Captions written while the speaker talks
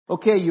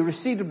Okay, you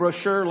received a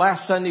brochure.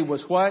 Last Sunday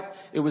was what?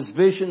 It was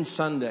Vision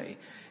Sunday.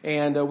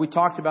 And we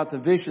talked about the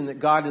vision that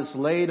God has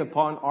laid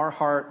upon our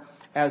heart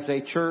as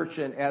a church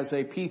and as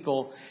a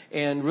people,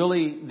 and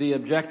really the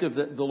objective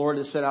that the Lord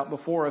has set out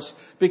before us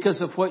because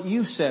of what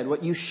you said,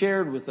 what you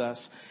shared with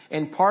us.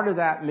 And part of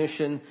that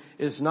mission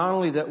is not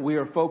only that we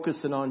are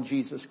focusing on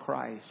Jesus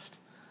Christ,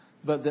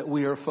 but that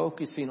we are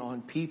focusing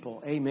on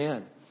people.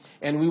 Amen.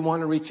 And we want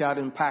to reach out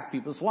and impact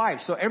people's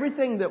lives. So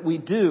everything that we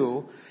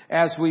do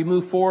as we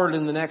move forward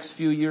in the next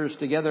few years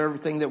together,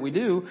 everything that we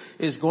do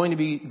is going to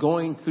be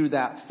going through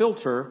that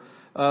filter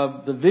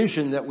of the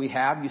vision that we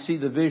have. You see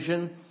the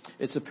vision.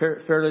 It's a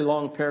fairly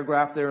long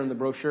paragraph there in the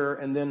brochure.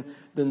 And then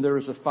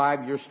there's a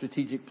 5-year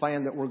strategic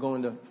plan that we're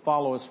going to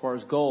follow as far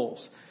as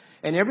goals.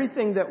 And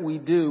everything that we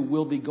do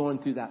will be going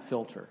through that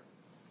filter.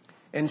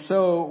 And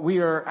so we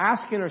are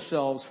asking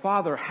ourselves,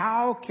 Father,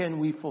 how can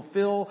we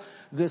fulfill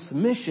this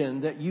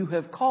mission that you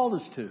have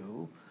called us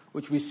to,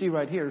 which we see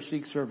right here,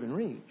 seek, serve, and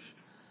reach,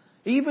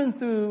 even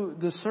through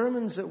the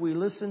sermons that we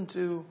listen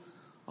to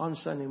on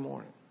Sunday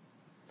morning?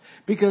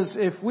 Because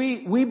if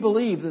we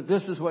believe that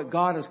this is what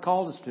God has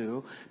called us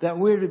to, that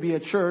we're to be a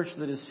church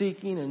that is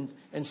seeking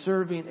and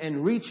serving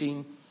and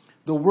reaching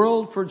the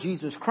world for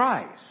Jesus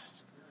Christ,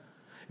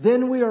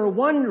 then we are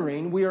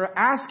wondering, we are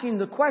asking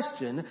the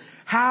question,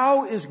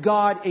 how is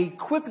God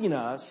equipping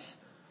us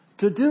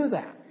to do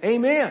that?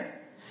 Amen.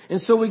 And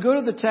so we go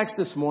to the text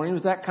this morning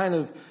with that kind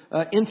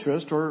of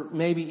interest, or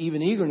maybe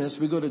even eagerness.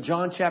 We go to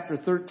John chapter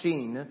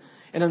 13,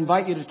 and I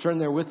invite you to turn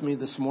there with me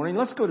this morning.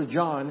 Let's go to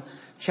John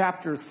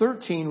chapter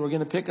 13. We're going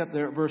to pick up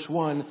there at verse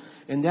 1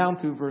 and down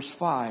through verse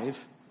 5.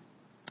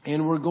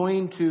 And we're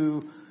going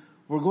to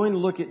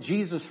look at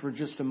Jesus for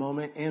just a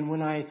moment. And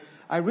when I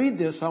read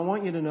this, I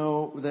want you to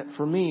know that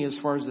for me, as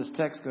far as this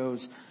text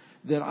goes,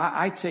 that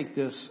I take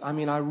this, I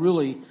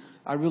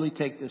really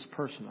take this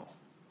personal.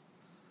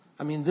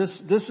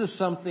 This is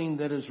something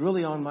that is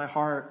really on my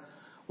heart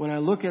when I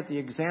look at the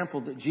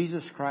example that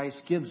Jesus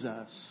Christ gives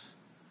us.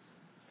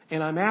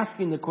 And I'm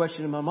asking the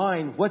question in my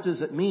mind, what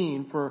does it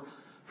mean for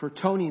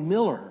Tony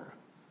Miller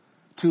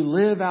to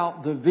live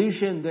out the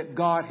vision that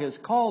God has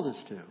called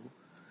us to?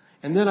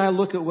 And then I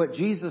look at what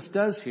Jesus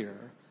does here.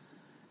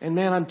 And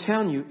man, I'm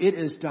telling you, it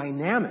is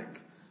dynamic.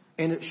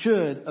 And it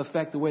should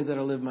affect the way that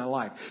I live my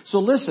life. So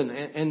listen,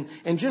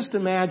 and just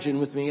imagine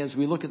with me as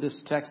we look at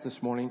this text this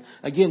morning.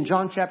 Again,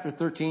 John chapter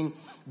 13,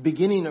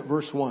 beginning at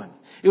verse 1.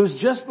 It was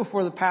just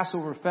before the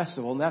Passover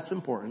festival, and that's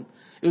important.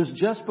 It was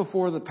just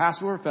before the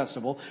Passover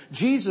festival.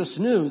 Jesus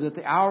knew that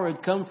the hour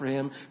had come for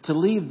him to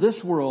leave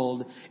this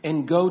world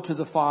and go to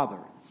the Father.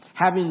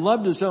 Having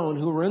loved his own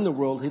who were in the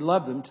world, he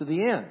loved them to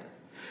the end.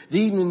 The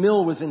evening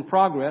meal was in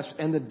progress,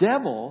 and the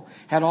devil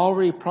had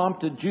already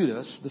prompted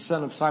Judas, the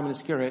son of Simon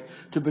Iscariot,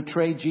 to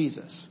betray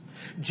Jesus.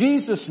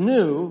 Jesus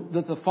knew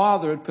that the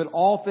Father had put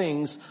all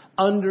things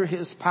under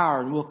his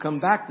power, and we'll come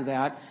back to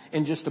that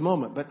in just a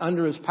moment, but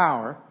under his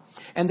power,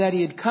 and that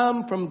he had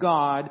come from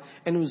God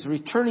and was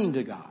returning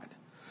to God.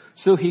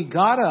 So he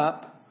got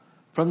up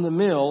from the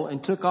meal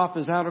and took off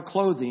his outer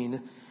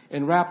clothing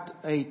and wrapped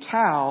a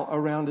towel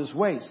around his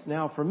waist.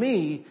 Now, for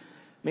me,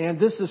 man,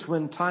 this is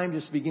when time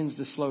just begins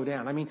to slow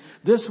down.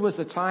 This was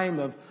a time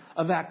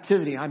of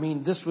activity.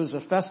 This was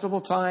a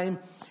festival time,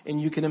 and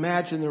you can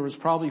imagine there was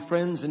probably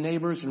friends and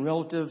neighbors and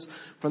relatives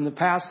from the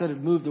past that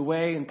had moved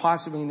away, and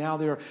possibly now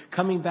they're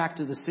coming back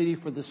to the city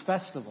for this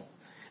festival.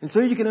 And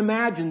so you can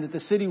imagine that the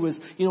city was,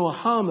 a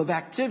hum of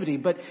activity.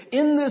 But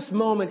in this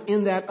moment,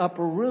 in that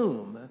upper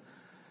room,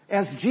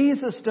 as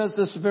Jesus does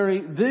this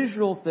very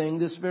visual thing,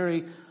 this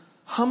very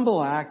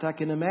humble act, I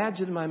can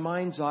imagine in my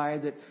mind's eye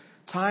that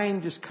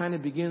time just kind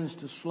of begins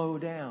to slow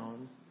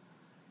down.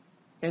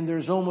 And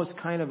there's almost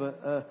kind of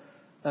a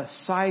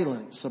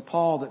silence, a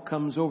pall that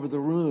comes over the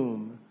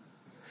room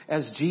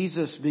as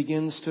Jesus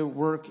begins to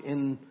work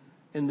in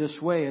this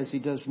way as he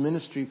does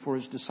ministry for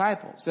his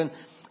disciples.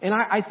 And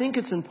I think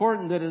it's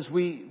important that as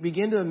we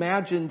begin to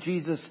imagine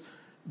Jesus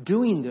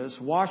doing this,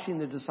 washing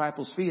the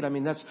disciples' feet,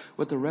 that's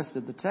what the rest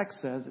of the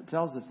text says. It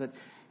tells us that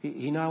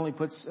he not only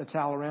puts a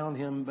towel around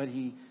him, but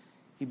he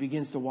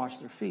begins to wash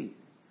their feet.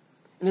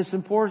 And it's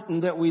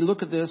important that we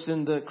look at this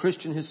in the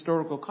Christian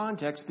historical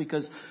context,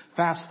 because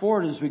fast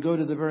forward as we go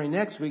to the very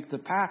next week,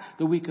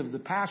 the week of the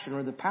Passion,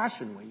 or the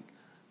Passion Week,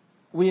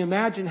 we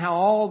imagine how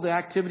all the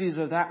activities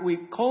of that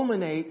week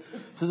culminate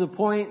to the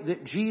point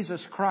that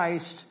Jesus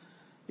Christ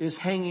is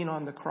hanging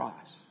on the cross.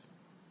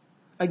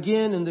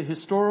 Again, in the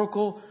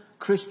historical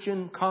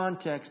Christian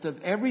context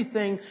of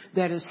everything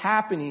that is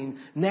happening,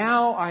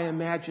 now I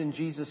imagine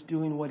Jesus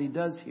doing what he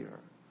does here.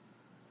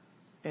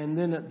 And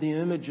then the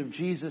image of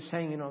Jesus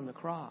hanging on the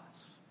cross.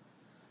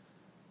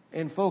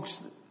 And folks,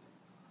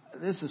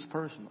 this is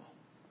personal.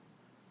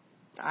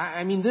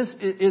 This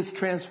is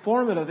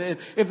transformative.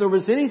 If there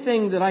was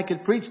anything that I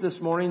could preach this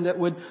morning that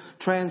would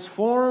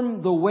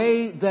transform the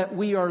way that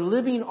we are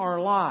living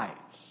our lives,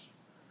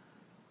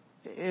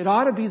 it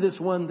ought to be this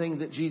one thing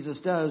that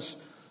Jesus does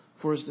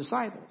for his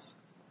disciples.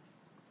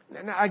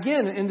 Now,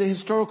 again, in the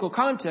historical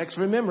context,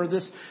 remember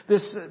this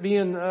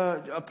being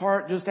a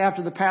part just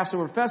after the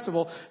Passover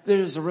festival,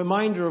 there's a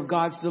reminder of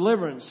God's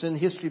deliverance in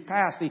history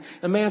past, the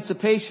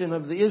emancipation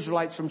of the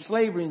Israelites from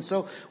slavery. And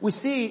so we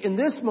see in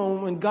this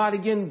moment when God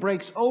again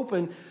breaks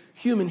open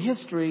human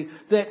history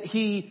that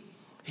He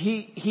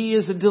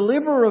is a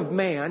deliverer of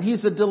man.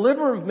 He's a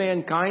deliverer of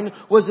mankind,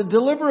 was a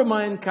deliverer of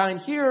mankind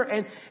here,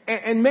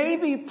 and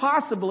maybe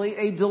possibly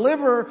a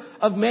deliverer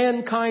of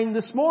mankind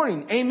this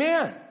morning.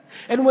 Amen.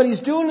 And what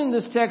he's doing in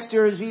this text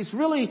here is he's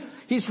really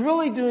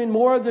doing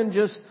more than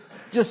just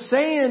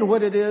saying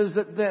what it is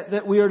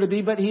that we are to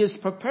be, but he is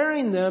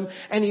preparing them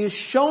and he is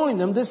showing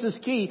them, this is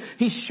key,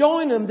 he's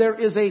showing them there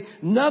is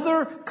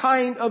another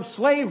kind of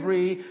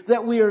slavery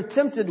that we are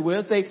tempted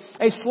with,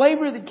 a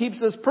slavery that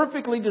keeps us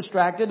perfectly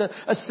distracted,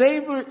 a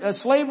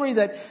slavery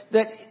that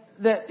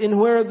in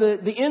where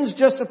the ends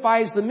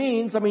justifies the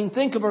means. I mean,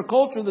 think of our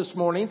culture this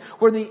morning,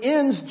 where the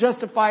ends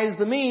justifies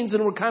the means,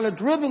 and we're kind of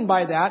driven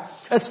by that.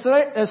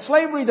 A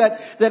slavery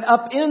that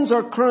upends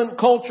our current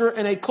culture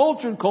and a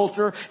cultured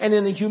culture, and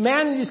in the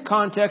humanities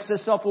context, the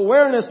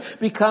self-awareness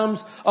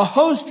becomes a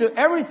host to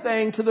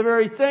everything, to the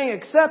very thing,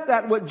 except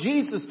that what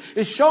Jesus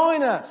is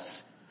showing us.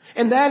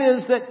 And that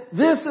is that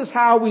this is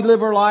how we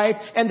live our life,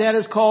 and that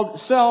is called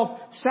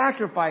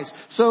self-sacrifice.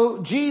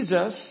 So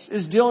Jesus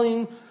is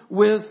dealing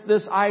with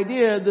this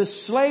idea,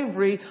 this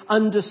slavery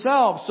unto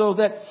self, so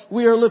that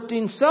we are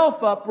lifting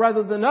self up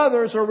rather than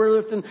others, or we're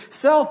lifting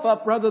self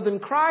up rather than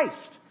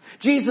Christ.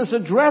 Jesus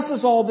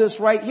addresses all this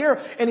right here,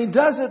 and He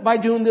does it by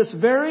doing this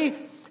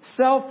very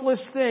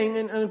selfless thing,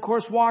 and of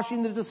course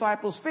washing the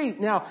disciples' feet.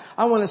 Now,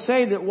 I want to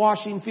say that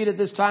washing feet at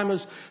this time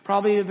is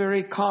probably a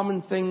very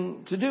common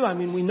thing to do. I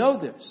mean, we know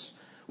this.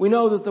 We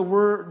know that the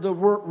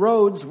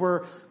roads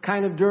were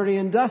kind of dirty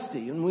and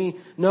dusty. And we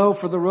know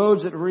for the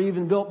roads that were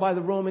even built by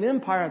the Roman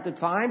Empire at the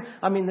time,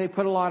 I mean, they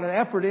put a lot of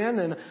effort in.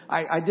 And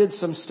I did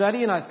some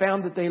study and I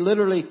found that they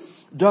literally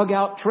dug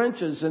out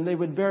trenches and they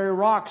would bury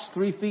rocks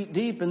 3 feet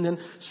deep, and then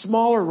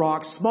smaller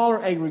rocks,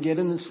 smaller aggregate,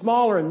 and then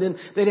smaller, and then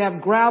they'd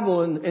have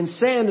gravel and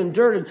sand and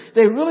dirt. And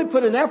they really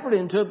put an effort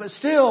into it, but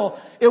still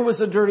it was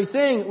a dirty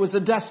thing. It was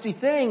a dusty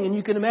thing. And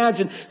you can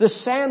imagine the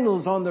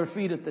sandals on their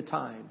feet at the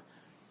time.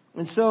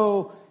 And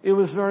so it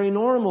was very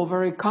normal,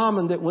 very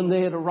common that when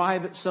they had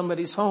arrived at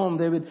somebody's home,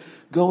 they would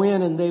go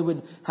in and they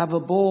would have a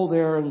bowl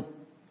there, and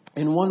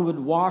one would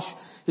wash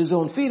his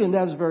own feet, and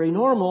that's very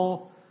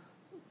normal.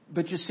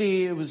 But you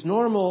see, it was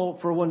normal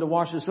for one to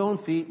wash his own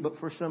feet, but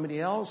for somebody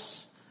else,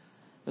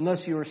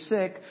 unless you were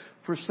sick,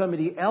 for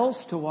somebody else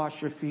to wash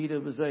your feet,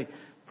 it was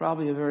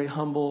probably a very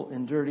humble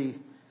and dirty,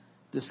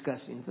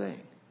 disgusting thing.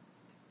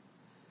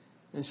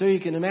 And so you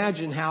can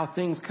imagine how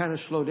things kind of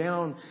slow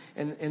down,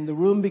 and the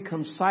room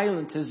becomes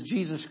silent as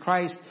Jesus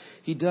Christ,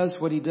 He does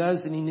what He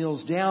does, and He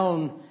kneels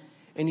down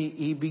and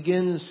He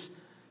begins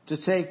to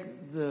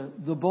take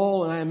the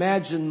bowl, and I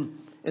imagine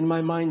in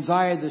my mind's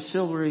eye the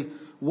silvery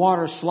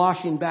water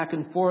sloshing back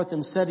and forth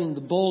and setting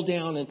the bowl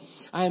down. And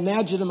I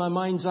imagine in my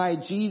mind's eye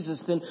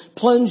Jesus then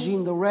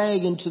plunging the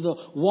rag into the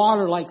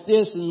water like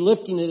this and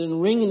lifting it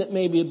and wringing it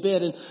maybe a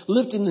bit and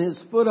lifting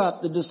His foot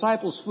up, the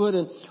disciples' foot,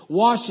 and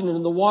washing it,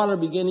 and the water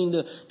beginning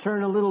to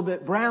turn a little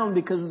bit brown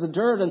because of the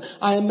dirt. And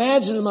I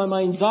imagine in my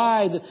mind's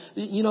eye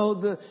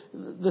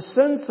the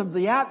sense of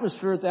the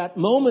atmosphere at that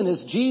moment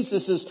as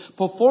Jesus is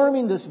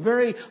performing this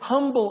very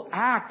humble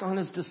act on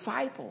His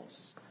disciples.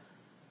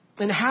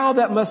 And how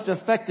that must have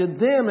affected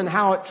them, and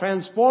how it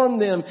transformed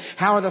them,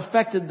 how it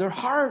affected their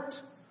heart.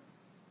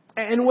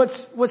 And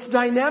what's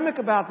dynamic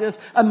about this,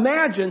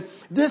 imagine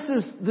this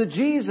is the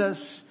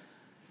Jesus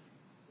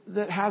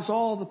that has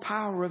all the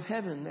power of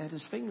heaven at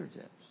His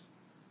fingertips.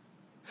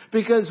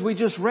 Because we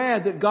just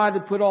read that God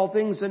had put all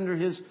things under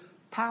His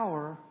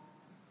power.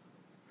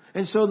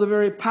 And so the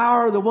very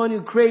power, the one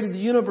who created the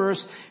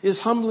universe, is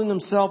humbling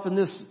Himself in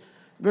this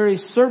very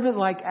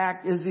servant-like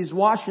act as He's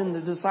washing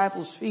the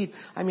disciples' feet.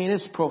 I mean,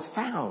 it's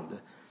profound.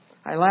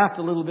 I laughed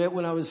a little bit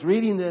when I was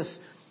reading this,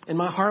 and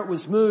my heart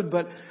was moved,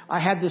 but I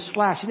had this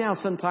flash. You know how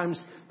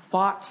sometimes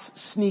thoughts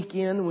sneak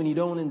in when you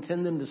don't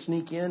intend them to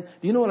sneak in? Do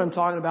you know what I'm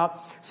talking about?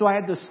 So I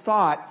had this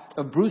thought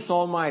of Bruce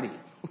Almighty.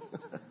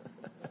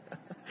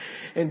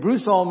 And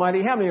Bruce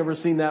Almighty, haven't you ever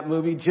seen that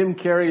movie? Jim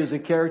Carrey is a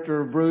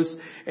character of Bruce,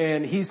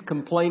 and he's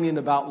complaining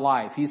about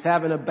life. He's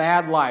having a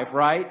bad life,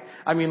 right?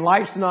 I mean,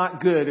 life's not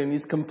good, and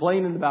he's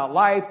complaining about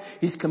life.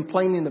 He's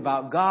complaining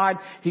about God.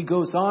 He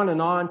goes on and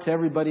on to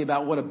everybody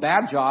about what a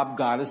bad job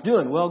God is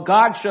doing. Well,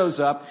 God shows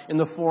up in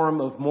the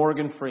form of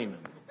Morgan Freeman.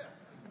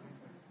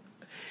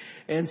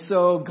 And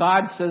so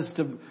God says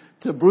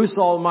to Bruce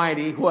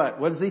Almighty, what?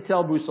 What does He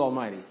tell Bruce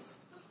Almighty?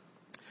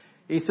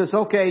 He says,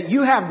 okay,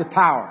 you have the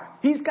power.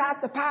 He's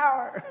got the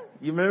power.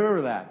 You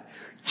remember that?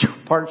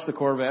 Parts the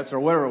Corvettes or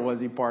whatever it was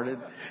he parted.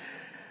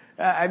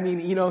 I mean,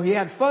 you know, he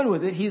had fun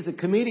with it. He's a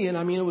comedian.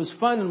 I mean, it was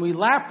fun and we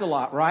laughed a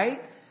lot, right?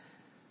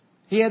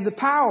 He had the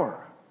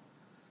power.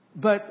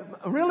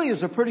 But really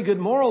is a pretty good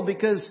moral,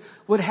 because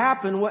what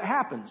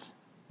happens?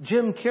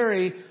 Jim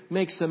Carrey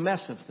makes a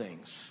mess of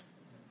things.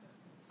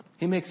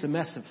 He makes a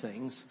mess of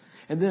things.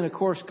 And then, of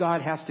course,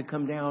 God has to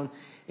come down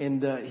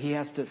and He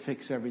has to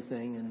fix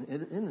everything.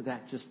 And isn't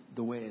that just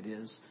the way it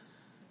is?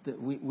 That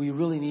we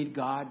really need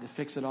God to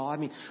fix it all. I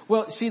mean,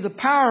 well, see, the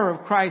power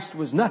of Christ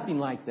was nothing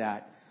like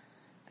that,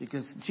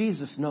 because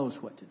Jesus knows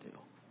what to do.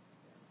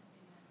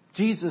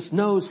 Jesus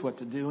knows what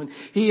to do, and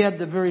He had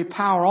the very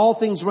power. All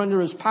things were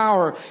under His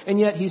power, and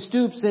yet He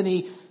stoops and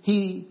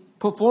He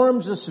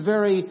performs this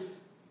very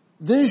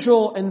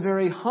visual and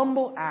very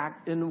humble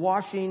act in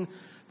washing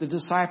the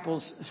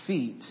disciples'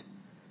 feet.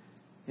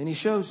 And He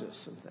shows us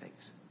some things.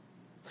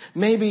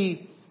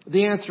 Maybe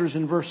the answer is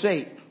in verse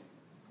 8.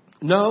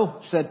 "No,"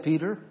 said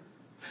Peter,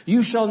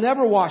 "you shall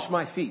never wash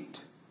my feet."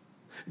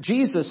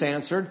 Jesus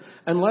answered,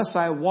 "Unless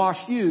I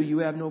wash you, you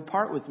have no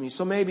part with me."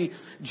 So maybe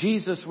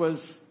Jesus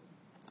was,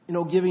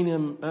 giving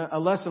him a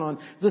lesson on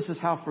this is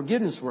how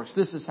forgiveness works.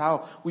 This is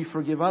how we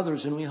forgive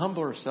others and we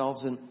humble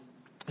ourselves. And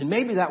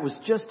maybe that was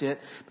just it.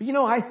 But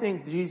I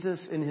think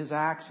Jesus in His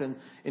acts and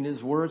in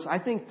His words, I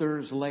think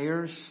there's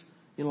layers,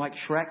 like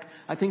Shrek.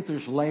 I think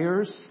there's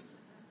layers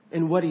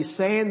in what He's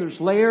saying. There's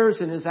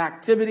layers in His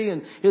activity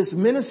and His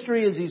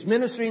ministry as He's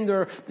ministering.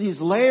 There are these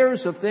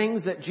layers of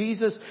things that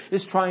Jesus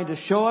is trying to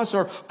show us.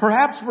 Or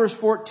perhaps verse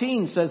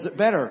 14 says it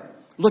better.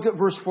 Look at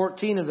verse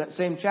 14 of that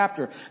same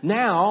chapter.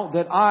 "Now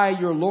that I,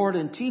 your Lord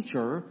and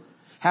teacher,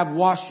 have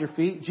washed your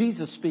feet."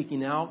 Jesus speaking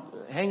now.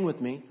 Hang with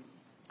me.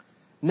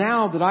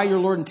 "Now that I, your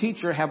Lord and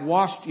teacher, have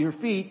washed your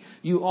feet,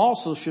 you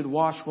also should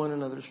wash one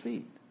another's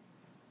feet."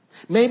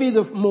 Maybe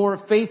the more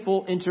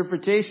faithful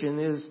interpretation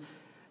is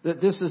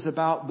that this is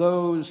about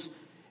those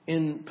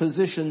in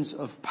positions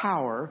of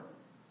power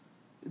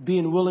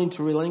being willing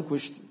to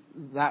relinquish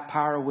that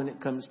power when it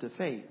comes to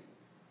faith.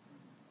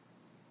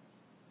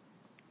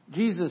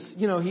 Jesus,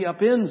 He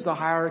upends the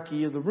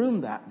hierarchy of the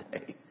room that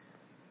day.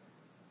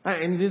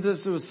 And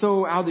this was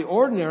so out of the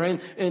ordinary.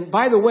 And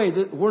by the way,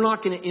 we're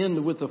not going to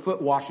end with the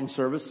foot washing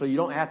service, so you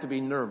don't have to be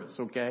nervous,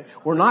 okay?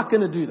 We're not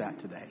going to do that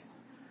today.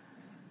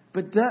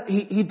 But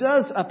He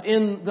does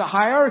upend the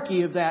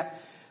hierarchy of that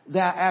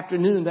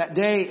afternoon, that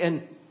day.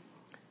 And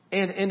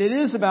it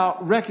is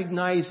about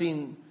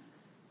recognizing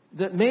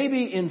that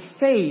maybe in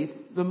faith,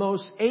 the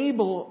most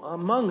able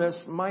among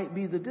us might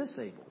be the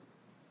disabled.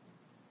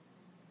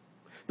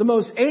 The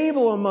most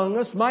able among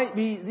us might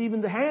be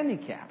even the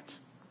handicapped.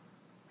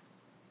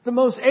 The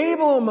most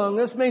able among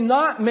us may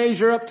not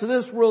measure up to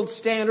this world's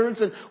standards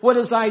and what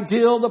is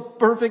ideal, the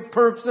perfect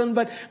person,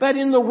 but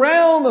in the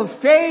realm of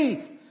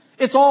faith,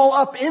 it's all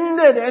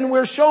upended and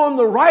we're shown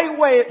the right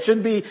way it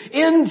should be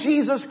in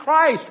Jesus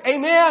Christ.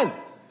 Amen.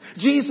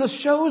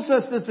 Jesus shows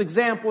us this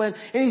example and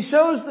He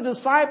shows the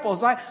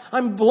disciples.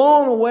 I'm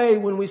blown away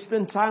when we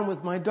spend time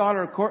with my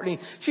daughter, Courtney.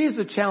 She's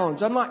a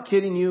challenge. I'm not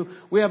kidding you.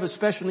 We have a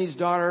special needs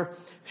daughter.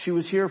 She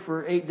was here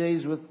for 8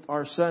 days with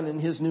our son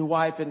and his new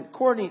wife. And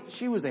Courtney,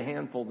 she was a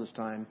handful this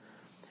time.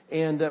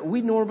 And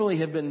we normally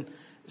have been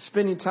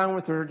spending time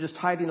with her, just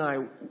Heidi and I,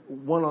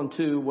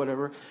 1-on-2,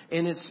 whatever.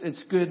 And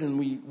it's good. And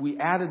we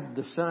added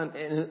the son.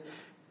 And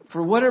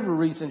for whatever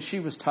reason, she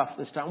was tough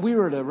this time. We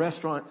were at a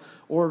restaurant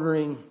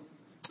ordering.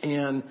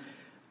 And,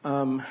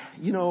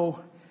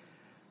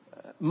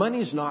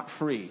 money's not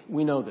free.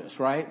 We know this,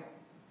 right?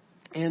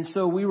 And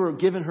so we were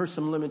giving her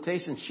some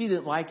limitations. She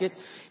didn't like it.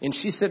 And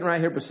she's sitting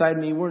right here beside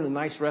me. We're in a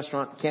nice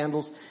restaurant,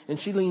 candles. And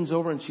she leans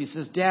over and she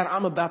says, "Dad,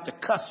 I'm about to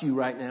cuss you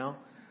right now."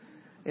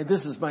 And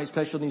this is my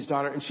special needs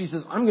daughter. And she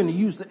says, "I'm going to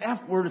use the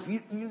F word if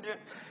you do."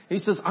 He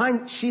says,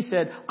 she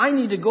said, "I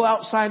need to go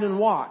outside and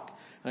walk."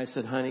 And I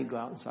said, "Honey, go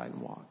outside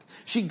and walk."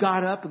 She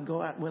got up and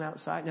went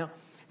outside. Now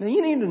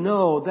you need to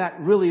know that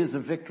really is a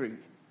victory.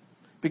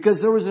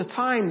 Because there was a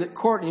time that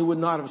Courtney would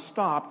not have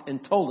stopped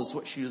and told us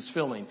what she was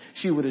feeling.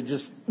 She would have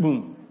just,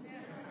 boom.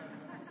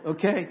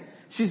 Okay?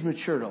 She's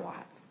matured a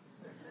lot.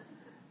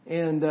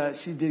 And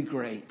she did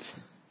great.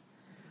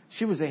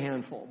 She was a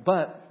handful.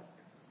 But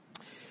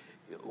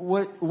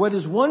what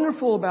is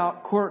wonderful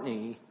about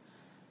Courtney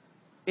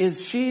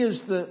is she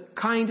is the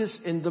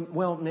kindest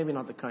well, maybe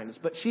not the kindest,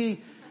 but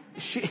she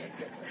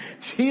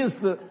is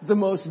the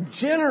most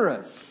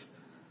generous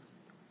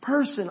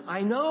person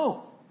I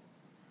know.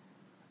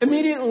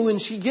 Immediately when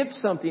she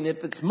gets something,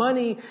 if it's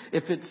money,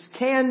 if it's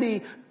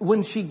candy,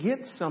 when she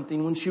gets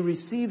something, when she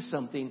receives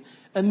something,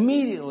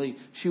 immediately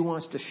she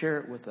wants to share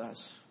it with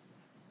us.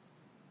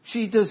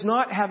 She does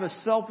not have a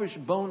selfish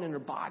bone in her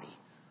body.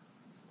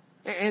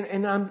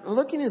 And I'm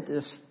looking at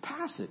this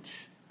passage.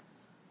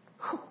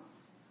 Whew.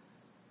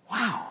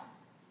 Wow.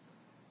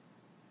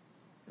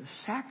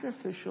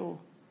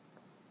 Sacrificial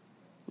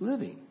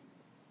living.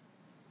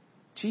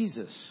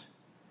 Jesus,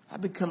 I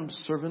become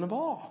servant of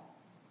all.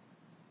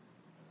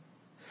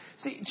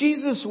 See,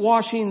 Jesus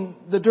washing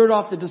the dirt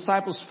off the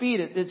disciples' feet,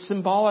 it's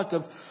symbolic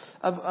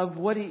of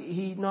what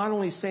he not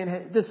only saying,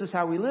 hey, this is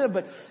how we live,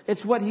 but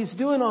it's what he's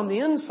doing on the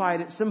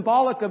inside. It's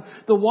symbolic of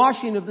the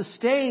washing of the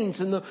stains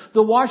and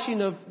the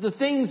washing of the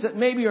things that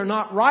maybe are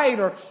not right,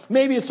 or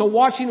maybe it's a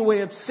washing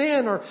away of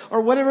sin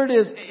or whatever it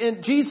is.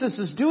 And Jesus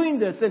is doing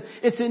this. And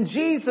it's in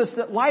Jesus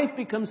that life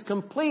becomes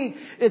complete.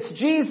 It's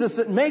Jesus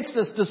that makes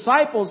us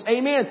disciples.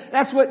 Amen.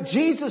 That's what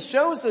Jesus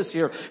shows us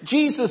here.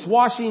 Jesus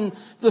washing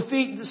the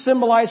feet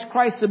symbolized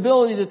Christ's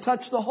ability to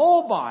touch the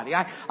whole body.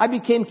 I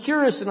became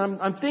curious, and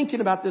I'm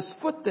thinking about this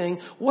foot thing.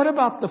 What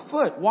about the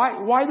foot?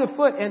 Why the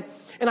foot?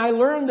 And I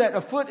learned that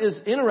a foot is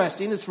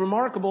interesting. It's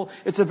remarkable.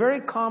 It's a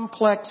very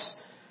complex,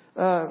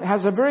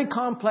 has a very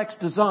complex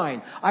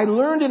design. I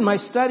learned in my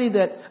study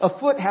that a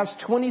foot has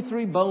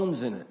 23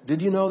 bones in it.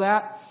 Did you know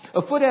that?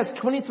 A foot has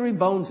 23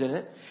 bones in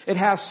it. It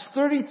has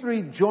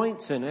 33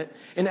 joints in it,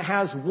 and it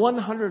has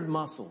 100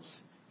 muscles.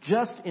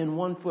 Just in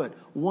one foot,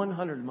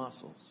 100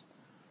 muscles.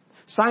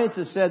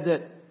 Scientists said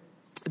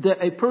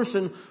that a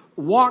person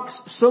walks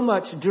so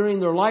much during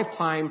their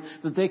lifetime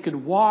that they could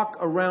walk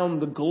around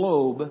the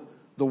globe,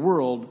 the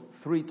world,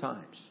 3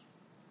 times.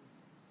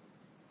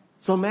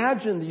 So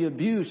imagine the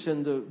abuse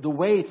and the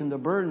weight and the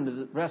burden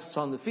that rests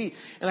on the feet.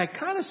 And I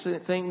kind of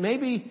think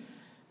maybe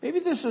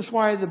this is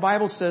why the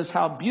Bible says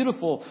how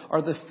beautiful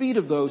are the feet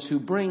of those who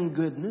bring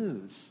good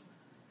news.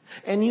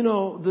 And you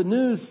know, the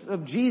news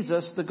of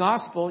Jesus, the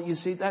gospel, you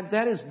see,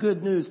 that is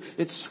good news.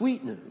 It's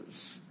sweet news.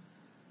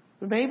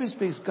 But maybe it's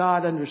because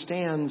God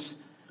understands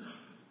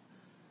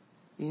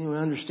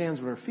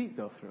what our feet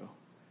go through.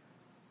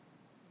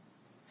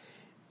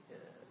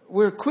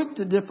 We're quick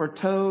to dip our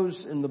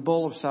toes in the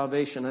bowl of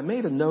salvation. I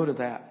made a note of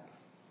that.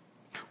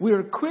 We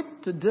are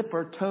quick to dip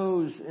our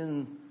toes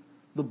in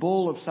the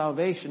bowl of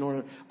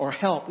salvation or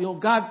help. You know,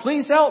 God,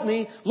 please help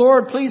me.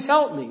 Lord, please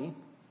help me.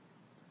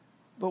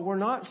 But we're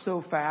not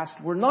so fast.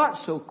 We're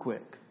not so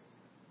quick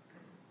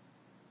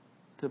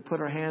to put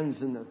our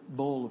hands in the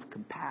bowl of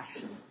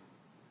compassion,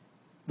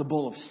 the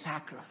bowl of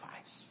sacrifice.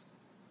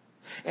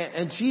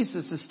 And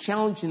Jesus is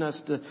challenging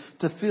us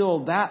to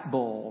fill that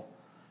bowl,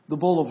 the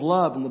bowl of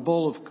love and the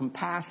bowl of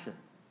compassion.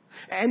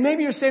 And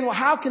maybe you're saying, well,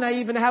 how can I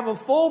even have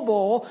a full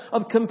bowl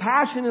of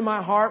compassion in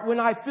my heart when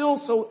I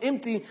feel so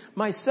empty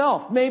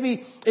myself?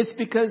 Maybe it's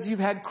because you've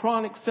had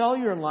chronic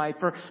failure in life,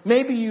 or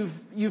maybe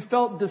you've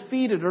felt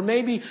defeated, or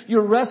maybe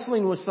you're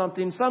wrestling with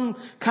something, some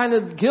kind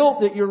of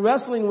guilt that you're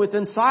wrestling with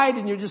inside,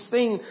 and you're just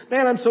thinking,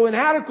 man, I'm so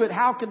inadequate.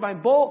 How could my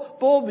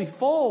bowl be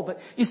full? But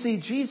you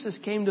see, Jesus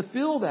came to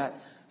fill that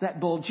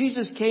bowl.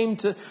 Jesus came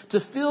to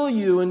fill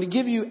you and to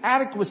give you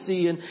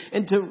adequacy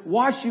and to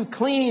wash you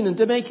clean and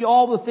to make you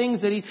all the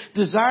things that He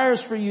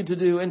desires for you to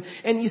do.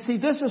 And you see,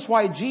 this is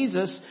why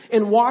Jesus,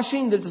 in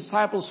washing the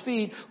disciples'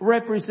 feet,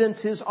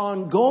 represents His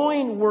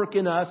ongoing work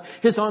in us,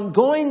 His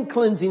ongoing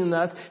cleansing in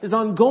us, His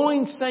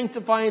ongoing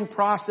sanctifying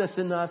process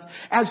in us,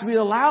 as we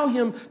allow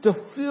Him to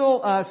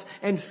fill us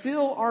and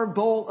fill our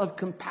bowl of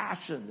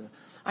compassion.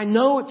 I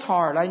know it's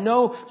hard. I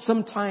know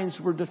sometimes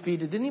we're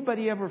defeated.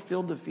 Anybody ever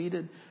feel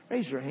defeated?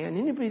 Raise your hand.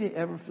 Anybody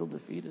ever feel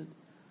defeated?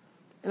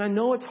 And I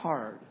know it's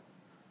hard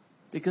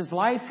because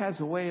life has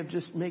a way of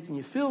just making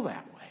you feel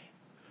that way.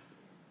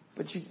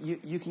 But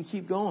you can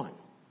keep going.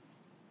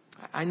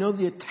 I know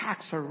the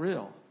attacks are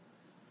real.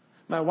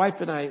 My wife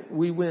and I,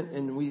 we went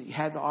and we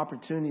had the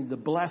opportunity, the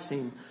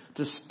blessing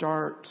to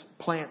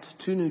plant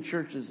 2 new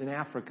churches in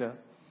Africa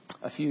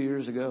a few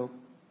years ago.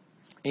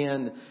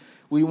 And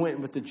we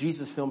went with the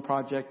Jesus Film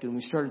Project and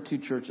we started 2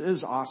 churches. It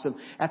was awesome.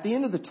 At the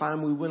end of the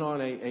time, we went on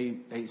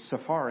a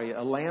safari,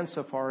 a land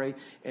safari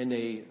and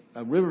a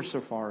river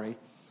safari.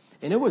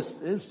 And it was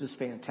just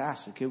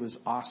fantastic. It was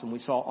awesome. We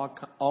saw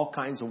all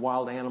kinds of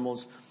wild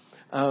animals.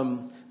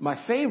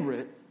 My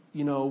favorite,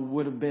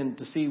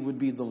 would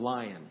be the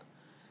lion,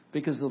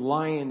 because the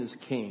lion is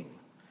king.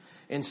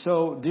 And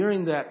so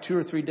during that 2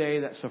 or 3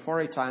 day, that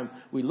safari time,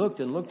 we looked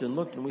and looked and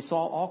looked and we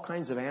saw all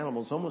kinds of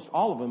animals, almost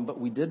all of them, but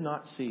we did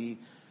not see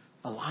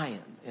a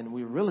lion. And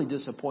we were really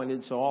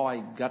disappointed. So all I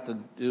got to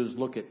do is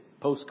look at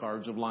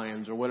postcards of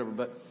lions or whatever.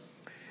 But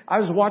I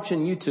was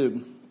watching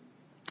YouTube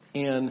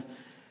and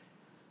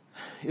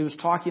it was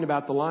talking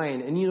about the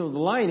lion. And the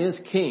lion is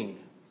king.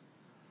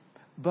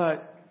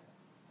 But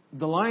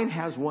the lion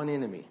has one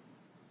enemy.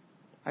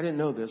 I didn't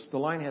know this. The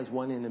lion has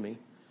one enemy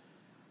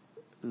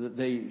that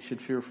they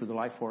should fear for their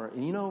life for.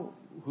 And you know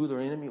who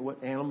their enemy,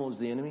 what animal is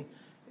the enemy?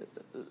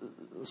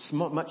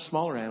 Much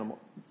smaller animal,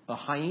 a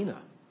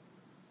hyena.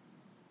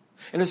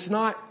 And it's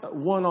not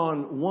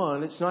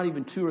 1-on-1. It's not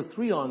even 2 or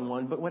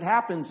 3-on-1. But what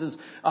happens is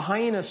a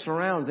hyena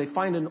surrounds. They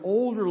find an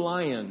older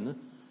lion.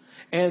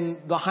 And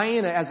the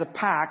hyena, as a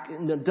pack,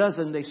 in a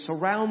dozen, they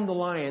surround the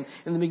lion.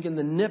 And they begin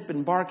to nip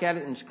and bark at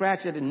it and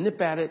scratch it and nip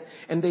at it.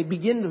 And they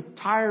begin to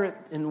tire it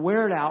and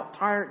wear it out,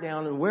 tire it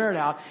down and wear it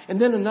out. And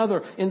then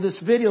in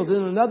this video,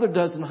 then another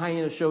dozen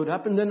hyenas showed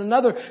up. And then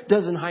another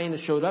dozen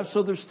hyenas showed up.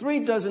 So there's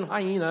 3 dozen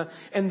hyena.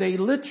 And they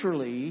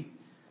literally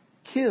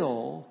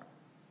kill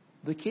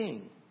the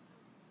king.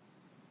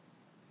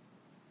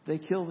 They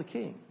kill the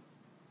king.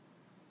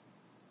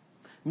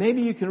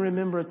 Maybe you can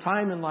remember a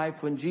time in life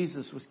when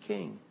Jesus was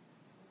king.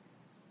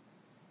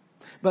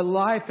 but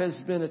life has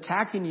been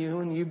attacking you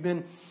and you've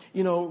been,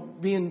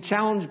 being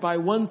challenged by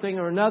one thing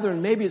or another,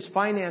 and maybe it's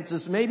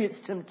finances, maybe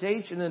it's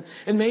temptation,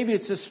 and maybe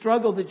it's a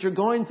struggle that you're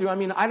going through.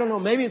 I don't know,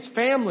 maybe it's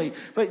family,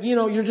 but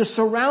you're just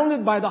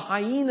surrounded by the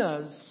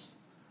hyenas.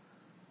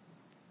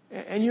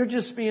 And you're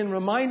just being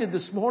reminded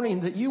this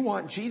morning that you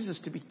want Jesus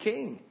to be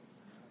king.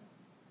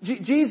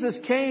 Jesus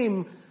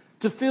came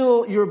to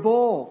fill your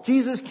bowl.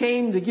 Jesus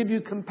came to give you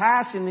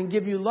compassion and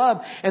give you love.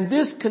 And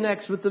this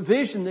connects with the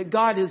vision that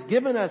God has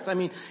given us. I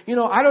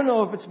don't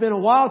know if it's been a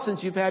while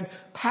since you've had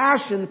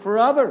passion for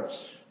others.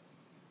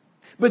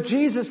 But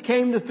Jesus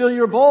came to fill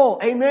your bowl.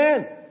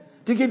 Amen.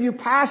 To give you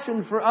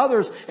passion for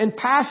others and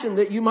passion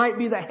that you might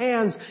be the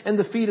hands and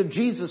the feet of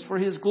Jesus for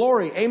His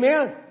glory.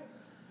 Amen.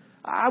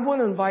 I want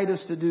to invite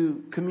us to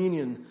do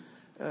communion,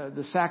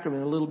 the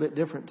sacrament, a little bit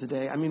different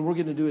today. We're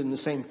going to do it in the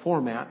same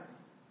format.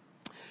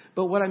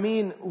 But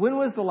when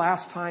was the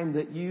last time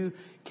that you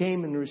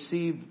came and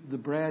received the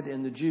bread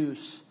and the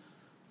juice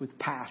with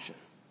passion?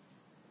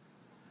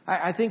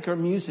 I think our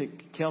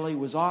music, Kelly,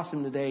 was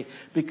awesome today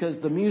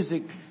because the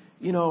music,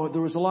 there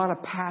was a lot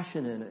of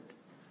passion in it.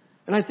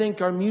 And I think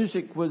our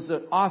music was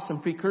an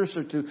awesome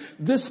precursor to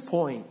this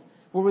point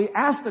where we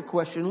asked the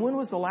question, when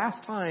was the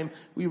last time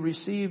we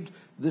received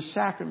the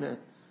sacrament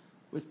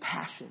with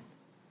passion?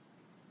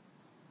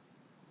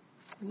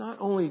 Not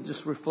only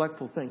just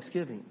reflectful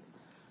thanksgiving,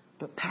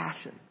 but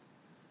passion.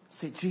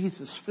 Say,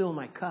 Jesus, fill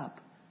my cup.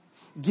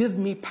 Give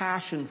me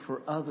passion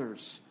for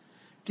others.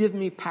 Give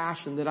me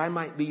passion that I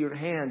might be your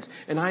hands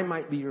and I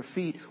might be your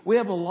feet. We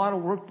have a lot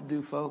of work to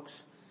do, folks.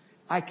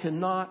 I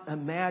cannot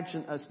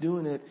imagine us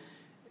doing it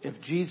if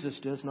Jesus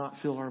does not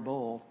fill our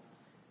bowl.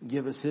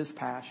 Give us His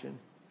passion.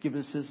 Give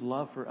us His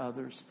love for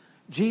others.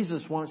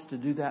 Jesus wants to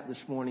do that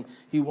this morning.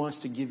 He wants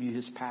to give you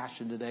His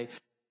passion today.